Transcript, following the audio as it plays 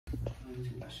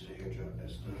I should have airdropped that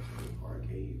stuff to the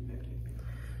arcade back then.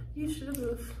 You should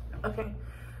have. Okay.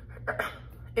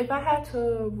 If I had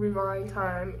to rewind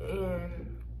time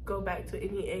and go back to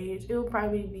any age, it would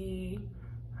probably be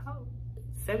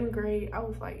 7th grade. I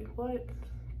was like, what,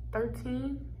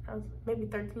 13? I was maybe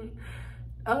 13. In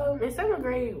 7th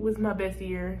grade was my best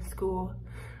year in school.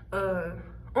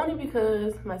 Only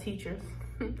because my teachers,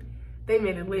 they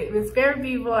made it lit. Miss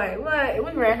Fairview, boy, what?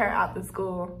 We ran her out the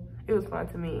school. It was fun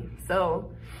to me.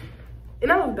 So,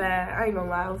 and I was bad. I ain't gonna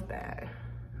lie, I was bad.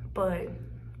 But,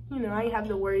 you know, I ain't have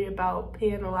to worry about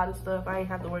paying a lot of stuff. I ain't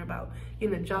have to worry about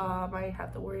getting a job. I ain't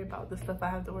have to worry about the stuff I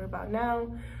have to worry about now,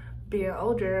 being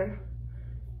older.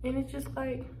 And it's just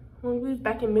like, when we was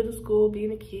back in middle school,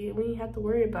 being a kid, we didn't have to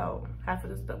worry about half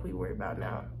of the stuff we worry about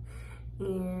now.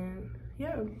 And,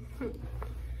 yeah.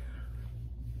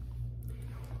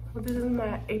 Well, this is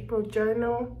my April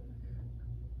journal.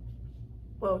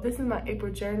 Well, this is my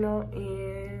April journal,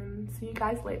 and see you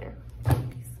guys later.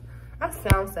 Peace. I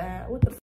sound sad. What the